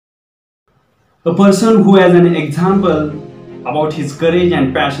A person who has an example about his courage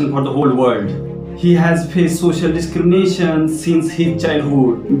and passion for the whole world. He has faced social discrimination since his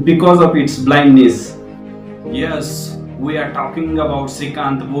childhood because of its blindness. Yes, we are talking about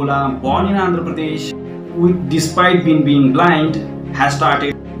Srikanth Bolla, born in Andhra Pradesh, who despite being blind, has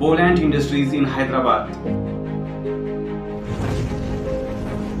started bola industries in Hyderabad.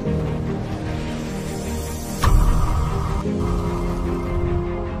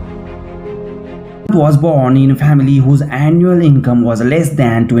 Was born in a family whose annual income was less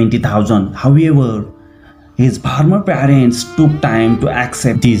than 20,000. However, his farmer parents took time to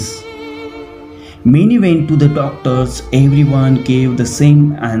accept this. Many went to the doctors. Everyone gave the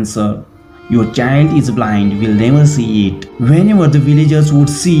same answer. Your child is blind, will never see it. Whenever the villagers would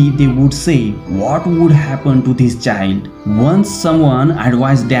see, they would say, what would happen to this child? Once someone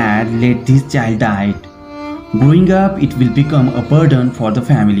advised Dad, let this child die. Growing up, it will become a burden for the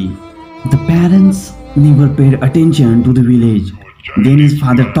family. The parents never paid attention to the village. Then his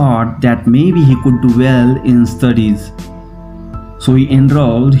father thought that maybe he could do well in studies. So he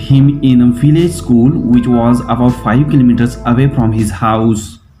enrolled him in a village school which was about 5 kilometers away from his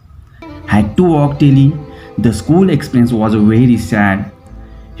house. Had to walk daily. The school experience was very sad.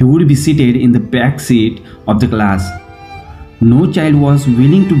 He would be seated in the back seat of the class. No child was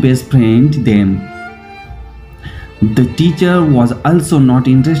willing to best friend them. The teacher was also not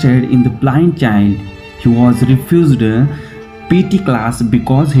interested in the blind child. He was refused PT class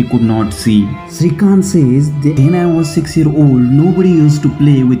because he could not see. Srikanth says, then I was 6 years old, nobody used to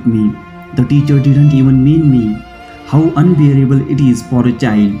play with me. The teacher didn't even mean me. How unbearable it is for a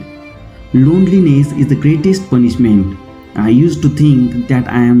child. Loneliness is the greatest punishment. I used to think that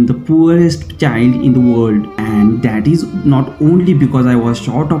I am the poorest child in the world, and that is not only because I was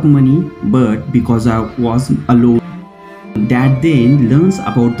short of money, but because I was alone. Dad then learns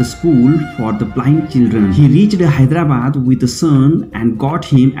about the school for the blind children. He reached Hyderabad with a son and got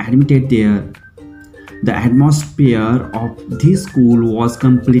him admitted there. The atmosphere of this school was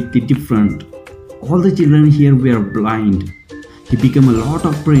completely different. All the children here were blind. He became a lot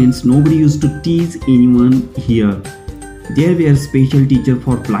of friends. Nobody used to tease anyone here. There were special teachers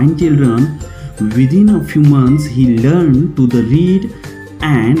for blind children. Within a few months, he learned to read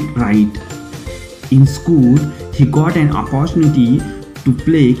and write. In school, he got an opportunity to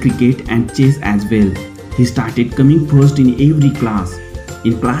play cricket and chess as well. He started coming first in every class.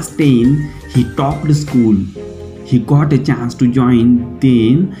 In class 10, he topped the school. He got a chance to join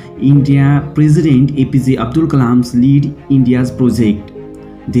then India President APJ Abdul Kalam's lead India's project.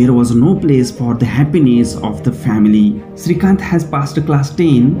 There was no place for the happiness of the family. Srikanth has passed a class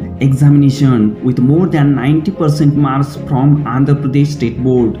 10 examination with more than 90% marks from Andhra Pradesh State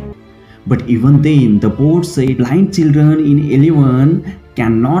Board. But even then, the board said blind children in 11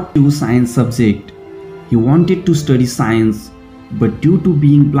 cannot do science subject. He wanted to study science, but due to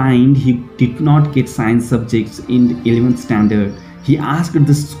being blind, he did not get science subjects in the 11th standard. He asked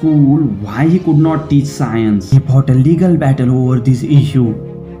the school why he could not teach science. He fought a legal battle over this issue.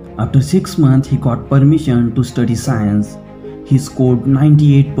 After 6 months, he got permission to study science. He scored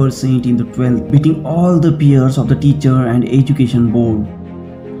 98% in the 12th, beating all the peers of the teacher and education board.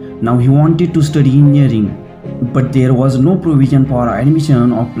 Now he wanted to study engineering, but there was no provision for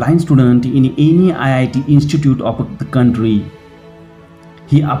admission of blind students in any IIT institute of the country.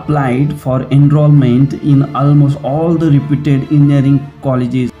 He applied for enrollment in almost all the reputed engineering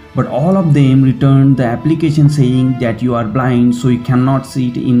colleges, but all of them returned the application saying that you are blind, so you cannot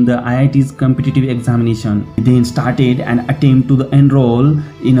sit in the IIT's competitive examination. He then started an attempt to enroll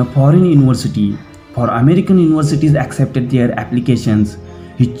in a foreign university. For American universities accepted their applications.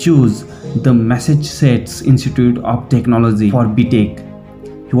 He chose the Massachusetts Institute of Technology for BTech.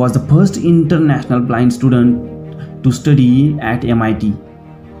 He was the first international blind student to study at MIT.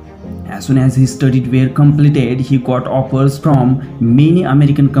 As soon as his studies were completed, he got offers from many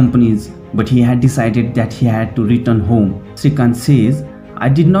American companies, but he had decided that he had to return home. Srikanth says, I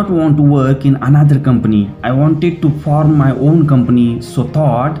did not want to work in another company. I wanted to form my own company, so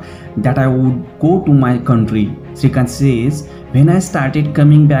thought that I would go to my country. Srikanth says, when I started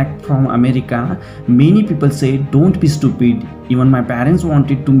coming back from America, many people said, don't be stupid. Even my parents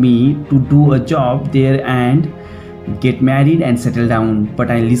wanted me to do a job there and get married and settle down, but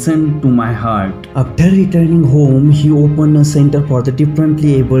I listened to my heart. After returning home, he opened a center for the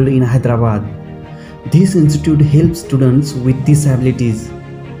differently abled in Hyderabad. This institute helps students with disabilities.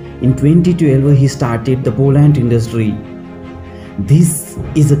 In 2012, he started the bola industry. This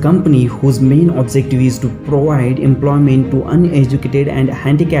is a company whose main objective is to provide employment to uneducated and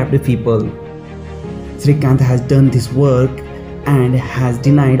handicapped people. Srikanth has done this work and has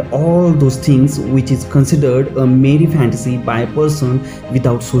denied all those things which is considered a mere fantasy by a person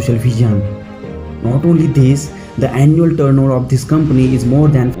without social vision. Not only this, the annual turnover of this company is more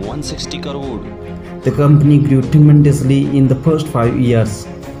than 160 crore. The company grew tremendously in the first 5 years.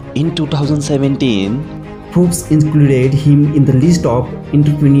 In 2017, Forbes included him in the list of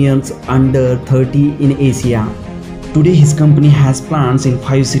entrepreneurs under 30 in Asia. Today his company has plants in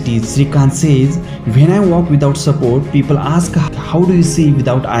 5 cities. Srikanth says, "When I walk without support, people ask, how do you see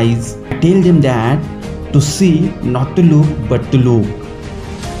without eyes? I tell them that to see, not to look, but to look."